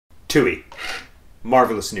Tui.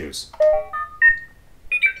 Marvelous news.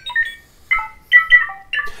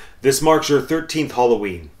 This marks your 13th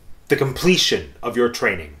Halloween, the completion of your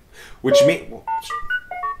training, which means...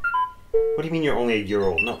 What do you mean you're only a year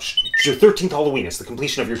old? No, it's your 13th Halloween. It's the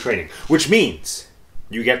completion of your training, which means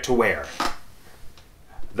you get to wear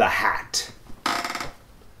the hat.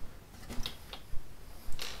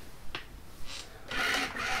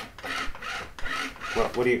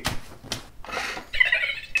 What do you...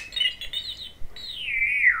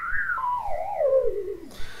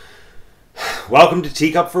 Welcome to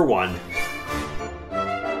Teacup For One.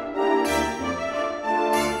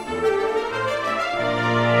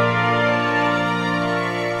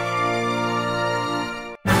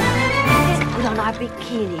 Put on our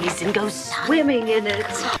bikinis and go swimming in it.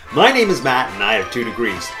 My name is Matt and I have 2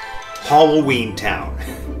 degrees. Halloweentown.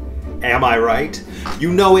 Am I right?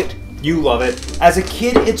 You know it. You love it. As a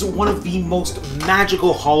kid, it's one of the most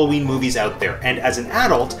magical Halloween movies out there, and as an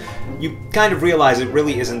adult, you kind of realize it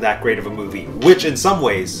really isn't that great of a movie, which in some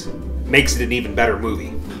ways makes it an even better movie.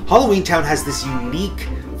 Halloweentown has this unique,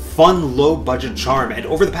 fun, low-budget charm, and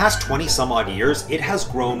over the past 20-some-odd years, it has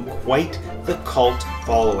grown quite the cult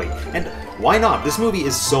following. And why not? This movie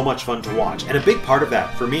is so much fun to watch, and a big part of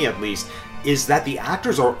that, for me at least, is that the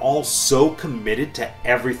actors are all so committed to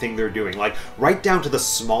everything they're doing. Like, right down to the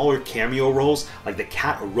smaller cameo roles, like the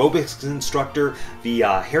cat aerobics instructor, the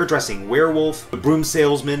hairdressing werewolf, the broom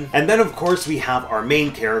salesman, and then of course we have our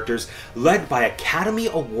main characters, led by Academy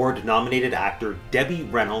Award nominated actor Debbie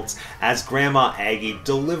Reynolds as Grandma Aggie,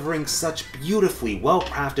 delivering such beautifully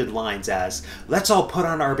well-crafted lines as, "Let's all put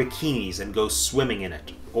on our bikinis and go swimming in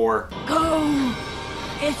it," or, Go!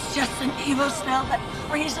 It's just an evil smell that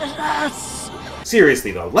freezes us!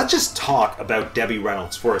 Seriously though, let's just talk about Debbie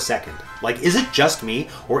Reynolds for a second. Like, is it just me,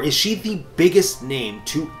 or is she the biggest name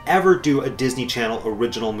to ever do a Disney Channel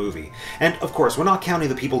original movie? And of course, we're not counting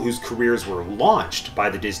the people whose careers were launched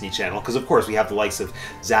by the Disney Channel, because of course we have the likes of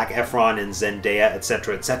Zac Efron and Zendaya,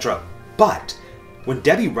 etc, etc. But when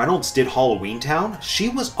Debbie Reynolds did Halloweentown, she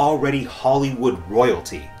was already Hollywood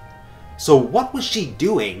royalty. So what was she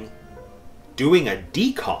doing a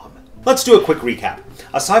DCOM? Let's do a quick recap.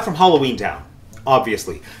 Aside from Halloweentown,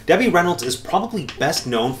 obviously, Debbie Reynolds is probably best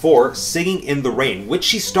known for Singing in the Rain, which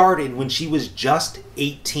she starred in when she was just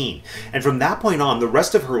 18. And from that point on, the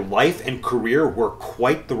rest of her life and career were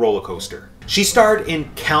quite the roller coaster. She starred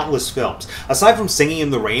in countless films. Aside from Singing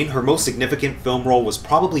in the Rain, her most significant film role was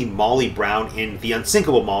probably Molly Brown in The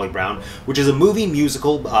Unsinkable Molly Brown, which is a movie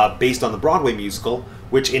musical based on the Broadway musical,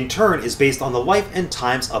 which in turn is based on the life and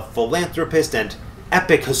times of philanthropist and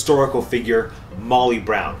epic historical figure Molly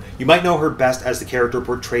Brown. You might know her best as the character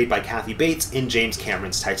portrayed by Kathy Bates in James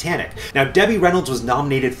Cameron's Titanic. Now, Debbie Reynolds was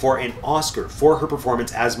nominated for an Oscar for her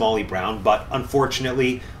performance as Molly Brown, but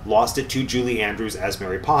unfortunately lost it to Julie Andrews as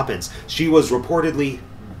Mary Poppins. She was reportedly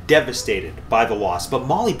devastated by the loss, but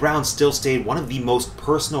Molly Brown still stayed one of the most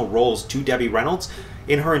personal roles to Debbie Reynolds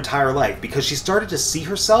in her entire life, because she started to see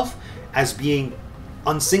herself as being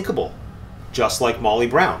unsinkable, just like Molly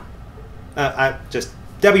Brown.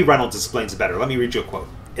 Debbie Reynolds explains it better. Let me read you a quote.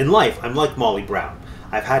 "In life, I'm like Molly Brown.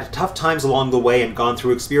 I've had tough times along the way and gone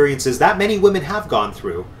through experiences that many women have gone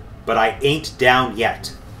through, but I ain't down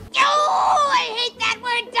yet." Oh, I hate that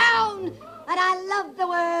word down! But I love the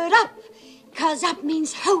word up, 'cause up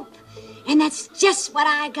means hope. And that's just what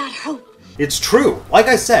I got, hope. It's true. Like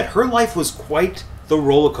I said, her life was quite the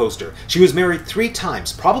roller coaster. She was married 3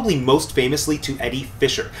 times, probably most famously to Eddie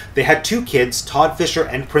Fisher. They had 2 kids, Todd Fisher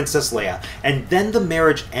and Princess Leia, and then the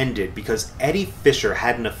marriage ended because Eddie Fisher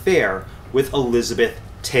had an affair with Elizabeth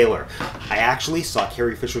Taylor. I actually saw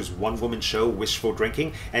Carrie Fisher's one-woman show, Wishful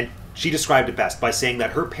Drinking, and she described it best by saying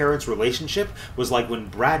that her parents' relationship was like when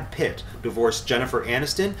Brad Pitt divorced Jennifer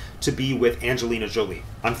Aniston to be with Angelina Jolie.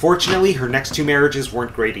 Unfortunately, her next 2 marriages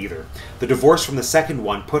weren't great either. The divorce from the second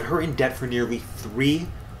one put her in debt for nearly $3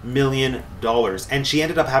 million, and she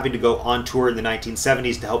ended up having to go on tour in the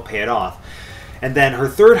 1970s to help pay it off. And then her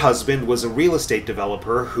third husband was a real estate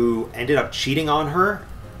developer who ended up cheating on her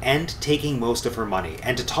and taking most of her money.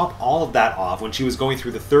 And to top all of that off, when she was going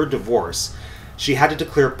through the 3rd divorce, she had to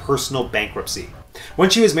declare personal bankruptcy. When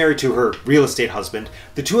she was married to her real estate husband,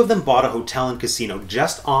 the 2 of them bought a hotel and casino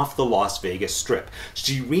just off the Las Vegas Strip.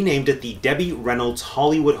 She renamed it the Debbie Reynolds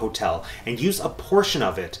Hollywood Hotel and used a portion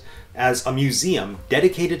of it as a museum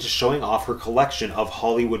dedicated to showing off her collection of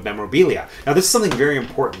Hollywood memorabilia. Now, this is something very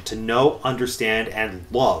important to know, understand, and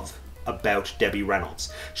love about Debbie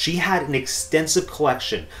Reynolds. She had an extensive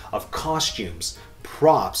collection of costumes,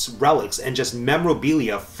 props, relics, and just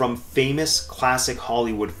memorabilia from famous classic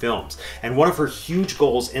Hollywood films. And one of her huge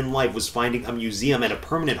goals in life was finding a museum and a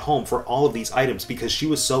permanent home for all of these items because she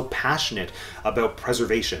was so passionate about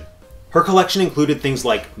preservation. Her collection included things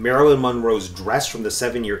like Marilyn Monroe's dress from The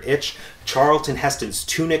 7-Year Itch, Charlton Heston's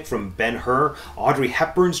tunic from Ben-Hur, Audrey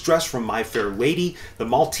Hepburn's dress from My Fair Lady, the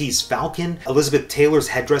Maltese Falcon, Elizabeth Taylor's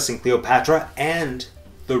headdress in Cleopatra, and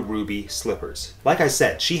the ruby slippers. Like I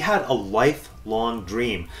said, she had a lifelong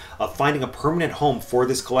dream of finding a permanent home for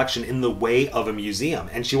this collection in the way of a museum,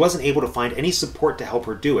 and she wasn't able to find any support to help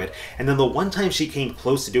her do it. And then the one time she came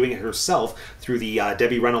close to doing it herself through the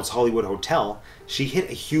Debbie Reynolds Hollywood Hotel, she hit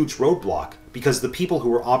a huge roadblock because the people who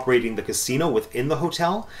were operating the casino within the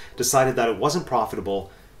hotel decided that it wasn't profitable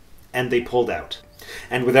and they pulled out.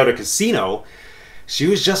 And without a casino, she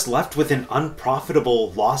was just left with an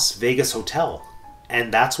unprofitable Las Vegas hotel.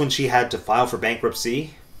 And that's when she had to file for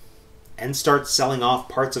bankruptcy and start selling off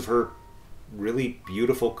parts of her really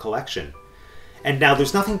beautiful collection. And now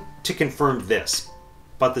there's nothing to confirm this,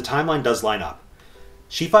 but the timeline does line up.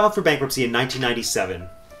 She filed for bankruptcy in 1997,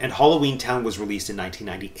 and Halloweentown was released in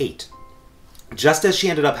 1998. Just as she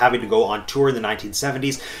ended up having to go on tour in the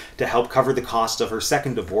 1970s to help cover the cost of her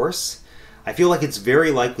second divorce, I feel like it's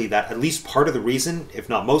very likely that at least part of the reason, if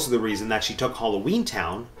not most of the reason, that she took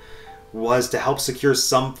Halloweentown was to help secure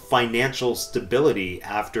some financial stability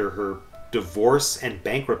after her divorce and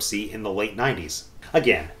bankruptcy in the late 90s.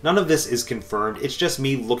 Again, none of this is confirmed, it's just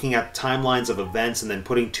me looking at timelines of events and then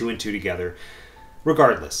putting two and two together.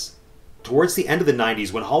 Regardless, towards the end of the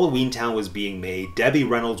 90s, when Halloweentown was being made, Debbie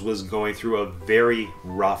Reynolds was going through a very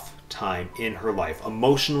rough time in her life,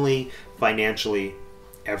 emotionally, financially,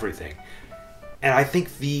 everything. And I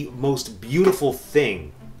think the most beautiful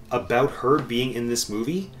thing about her being in this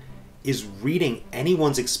movie is reading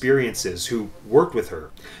anyone's experiences who worked with her.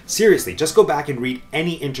 Seriously, just go back and read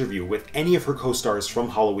any interview with any of her co-stars from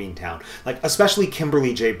Halloweentown, like especially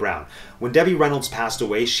Kimberly J. Brown. When Debbie Reynolds passed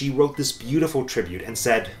away, she wrote this beautiful tribute and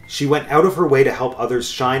said, "She went out of her way to help others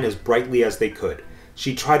shine as brightly as they could.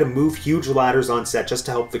 She tried to move huge ladders on set just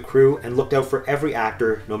to help the crew and looked out for every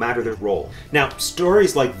actor, no matter their role." Now,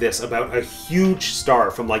 stories like this about a huge star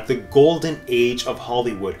from like the golden age of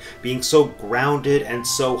Hollywood being so grounded and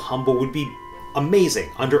so humble would be amazing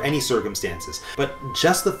under any circumstances. But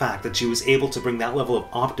just the fact that she was able to bring that level of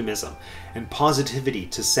optimism and positivity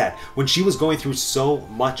to set when she was going through so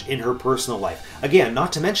much in her personal life. Again,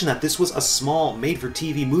 not to mention that this was a small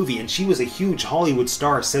made-for-TV movie and she was a huge Hollywood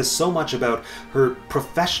star, says so much about her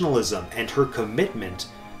professionalism and her commitment,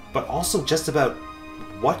 but also just about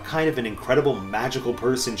what kind of an incredible, magical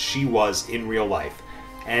person she was in real life.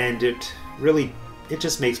 And it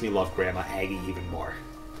just makes me love Grandma Aggie even more.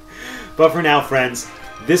 But for now, friends,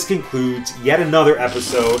 this concludes yet another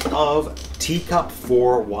episode of Teacup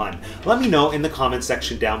For One. Let me know in the comment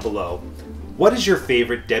section down below, what is your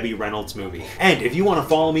favorite Debbie Reynolds movie? And if you want to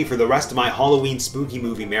follow me for the rest of my Halloween spooky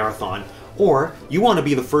movie marathon, or you want to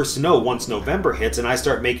be the first to know once November hits and I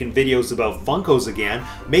start making videos about Funkos again,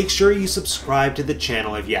 make sure you subscribe to the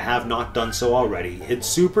channel if you have not done so already. It's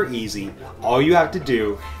super easy. All you have to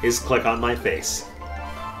do is click on my face.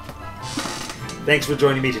 Thanks for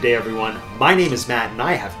joining me today, everyone. My name is Matt, and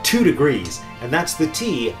I have 2 degrees, and that's the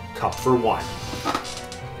Teacup For One.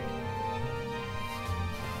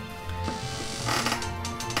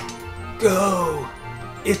 Go!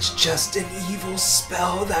 It's just an evil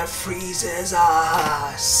spell that freezes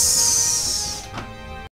us.